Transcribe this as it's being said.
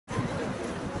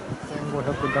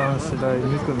1500男子第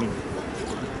2組。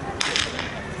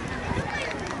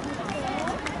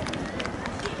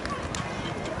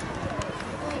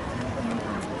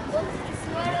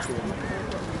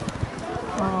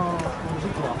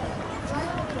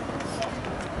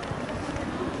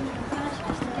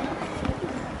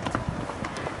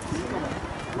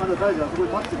まだ大丈夫、すごい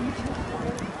待ってる。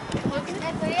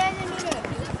とりあえず見る。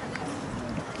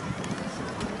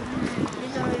い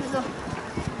るぞいるぞ。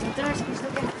おとなしくしと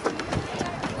け。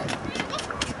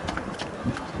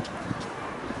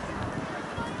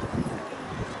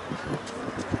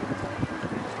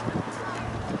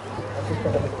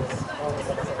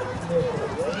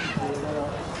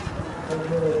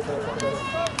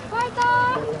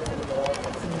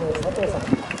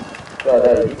さあ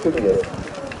第2組です。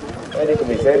第2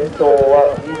組先頭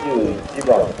は21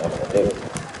番なので、こ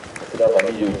ちらが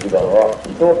21番は伊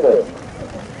藤君、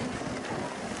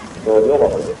伊藤龍馬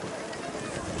君です。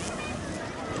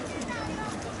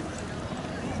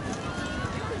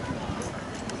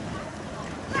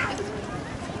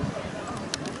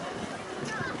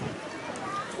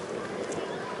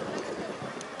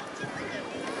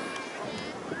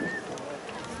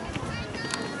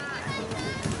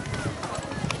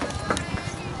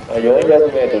400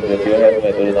メートルです。400メ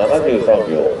ートル73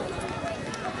秒、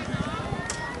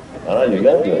74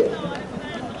秒です。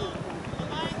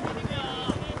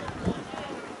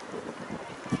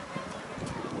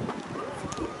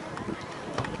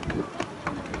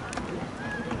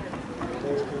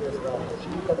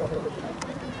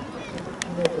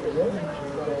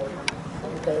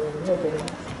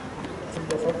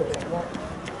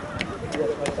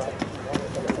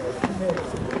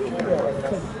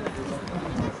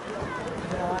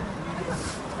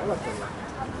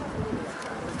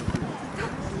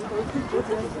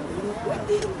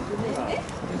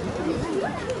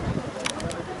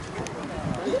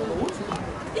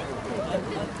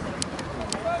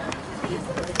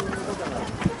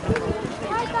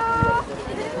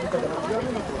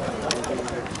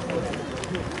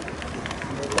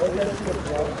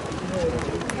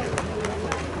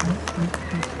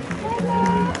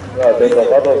先頭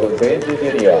加藤君、選手ジ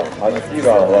ュニア、8番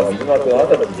は水間君、二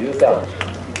十歳13。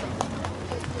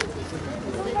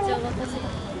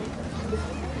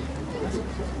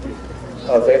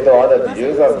先頭は二十歳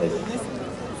13です。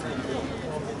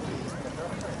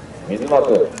水間君。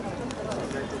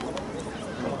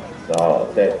さあ、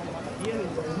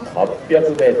800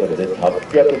メートルです。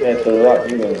800メートルは2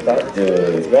分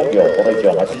34秒、この位置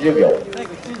は80秒。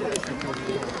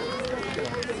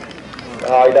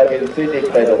間水ついていき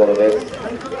たいところです。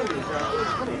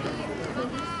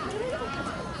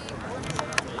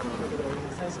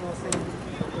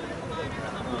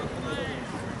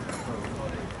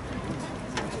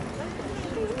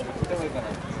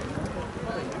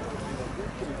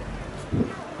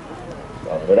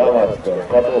村松君、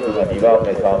加藤君が2番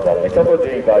目、3番目、ちょっと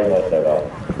順位変わりましたが、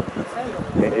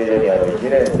ジュニアの1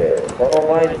年生、その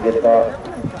前に出た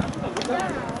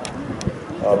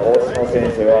帽子の選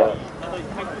手が、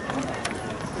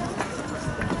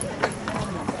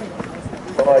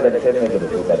その間に 1000m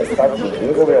通過で3分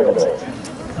15秒ほど。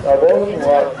5人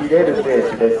は切れる選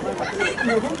手です。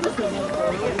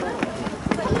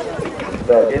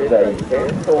さあ現在先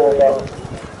頭がっ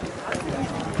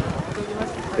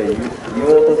て言お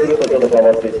うとするとちょっと変わ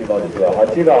ってしまうんですが、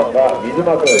8番が水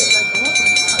間君、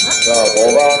さあ5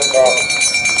番が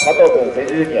加藤君、セ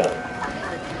ジュニア。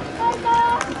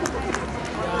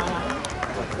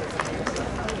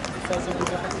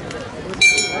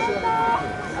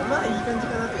まあいい感じ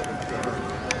かなと。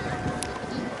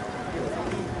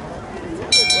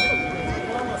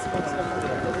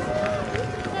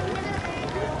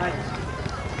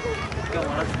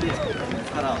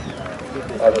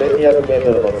1200メー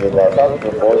トルの通過は3分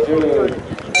55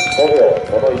秒、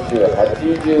この1周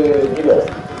82秒。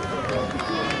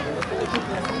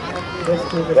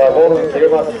さあ、5分切れ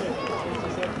ます。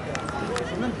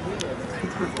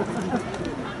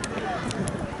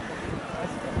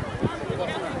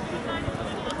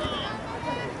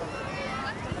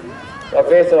さあ、ペ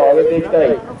ースを上げていきたい。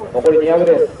残り200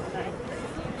です。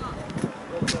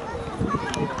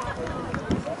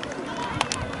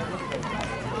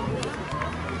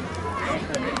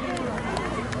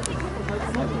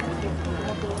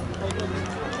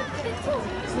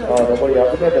残り100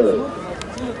メートル。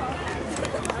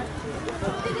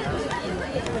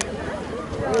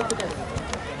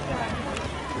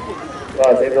さ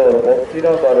あ、先頭のこち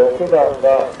らが6番が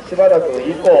しばらく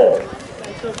以降。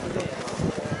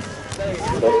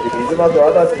して水松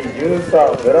足立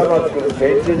13、村松君、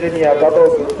ペンチジュニア、加藤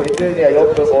君、ペンチジュニア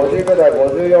4分50秒台、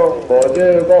54、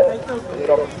55、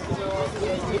16。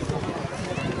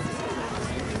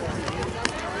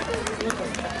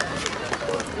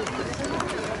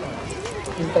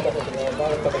金高徳のバ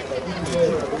ーン高徳が2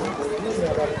に上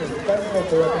がって2回目の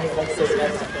跳躍に入っていま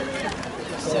す。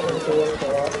その跳躍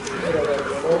は